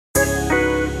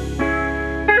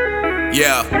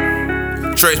Yeah,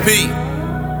 Trez-P,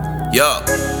 yup,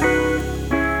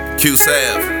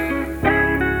 Q-Sav,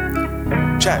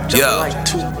 yeah, like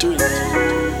 2, 3.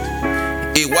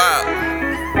 Eat wild,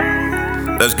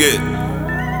 that's good.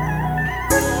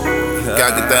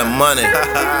 Gotta get that money,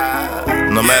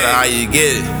 no matter how you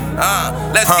get it.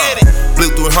 Let's get it. Blew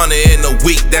 300 in a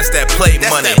week, that's that play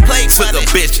money. Took a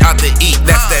bitch out to eat,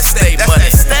 that's that stay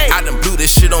money. I done blew this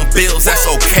shit on bills, that's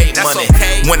okay money.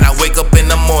 When I wake up in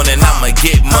the morning, I'ma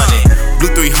get money.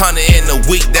 Blew 300 in a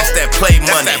week, that's that play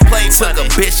money. Took a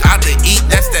bitch out to eat,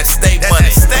 that's that stay money.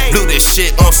 Blew this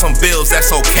shit on some bills, that's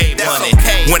okay money.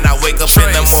 When I wake up in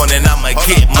the morning, I'ma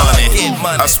get money.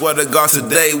 I swear to God,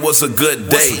 today was a good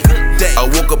day. I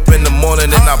woke up in the morning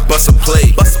and I bust a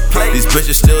play. These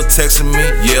bitches still texting me,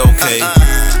 yeah, okay.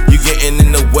 You getting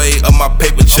in the way of my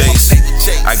paper chase.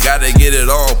 I gotta get it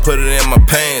all, put it in my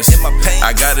pants.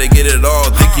 I gotta get it all,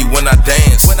 dicky when I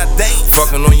dance.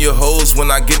 Fucking on your hoes when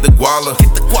I get the guala.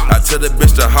 I tell the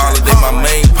bitch to holler, they my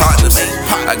main partners.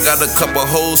 I got a couple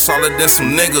hoes solid than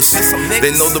some niggas.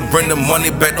 They know to bring the money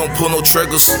back, don't pull no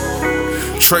triggers.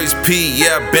 Trez-P,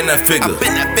 yeah, I been that figure.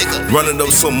 Running up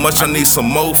so much, I need some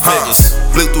more figures.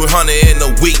 Blew 300 in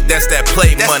a week, that's that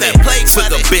play money.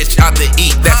 Took a bitch out to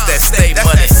eat, that's that stay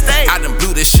money. I done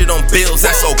blew this shit on bills,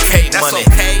 that's okay money.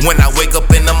 When I wake up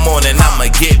in the morning, I'ma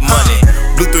get money.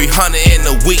 Blew 300 in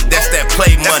a week, that's that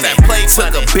play money.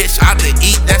 Took a bitch out to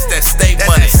eat, that's that stay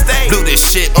money. Blew this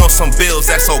shit on some bills,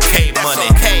 that's okay money.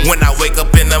 When I wake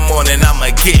up in the morning,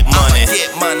 I'ma get money.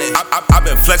 I've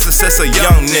been flexing since a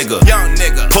young nigga.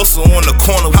 Posted on the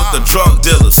corner with the drug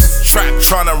dealers.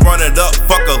 Tryna run it up,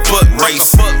 fuck a foot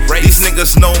race. These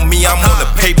niggas know me, I'm on the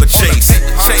paper chase.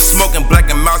 Smoking black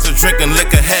and mountain, drinking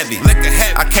liquor heavy.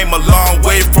 I came a long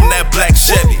way from that black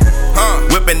Chevy.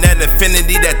 Whipping that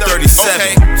Infinity, that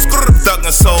 37.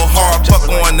 Thugging so hard, fuck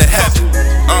on the heaven.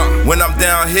 When I'm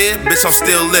down here, bitch, I'm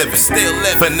still living.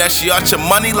 Finesse you out your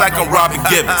money like I'm Robbie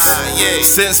Gibbons.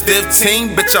 Since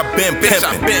 15, bitch, I've been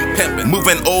pimping.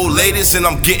 Moving old ladies and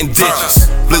I'm getting digits.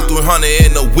 Blew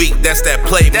 300 in a week, that's that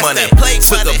play money.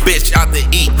 Took a bitch out to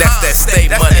eat, that's that stay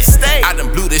money. I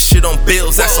done blew this shit on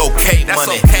bills, that's okay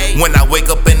money. When I wake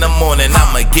up in the morning,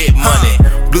 I'ma get money.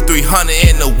 Blew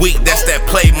 300 in a week, that's that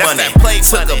play money.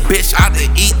 Took a bitch out to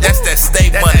eat, that's that stay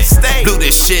money. Blew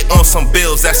this shit on some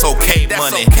bills, that's okay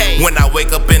money. When I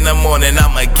wake up in the morning,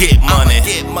 I'ma get money.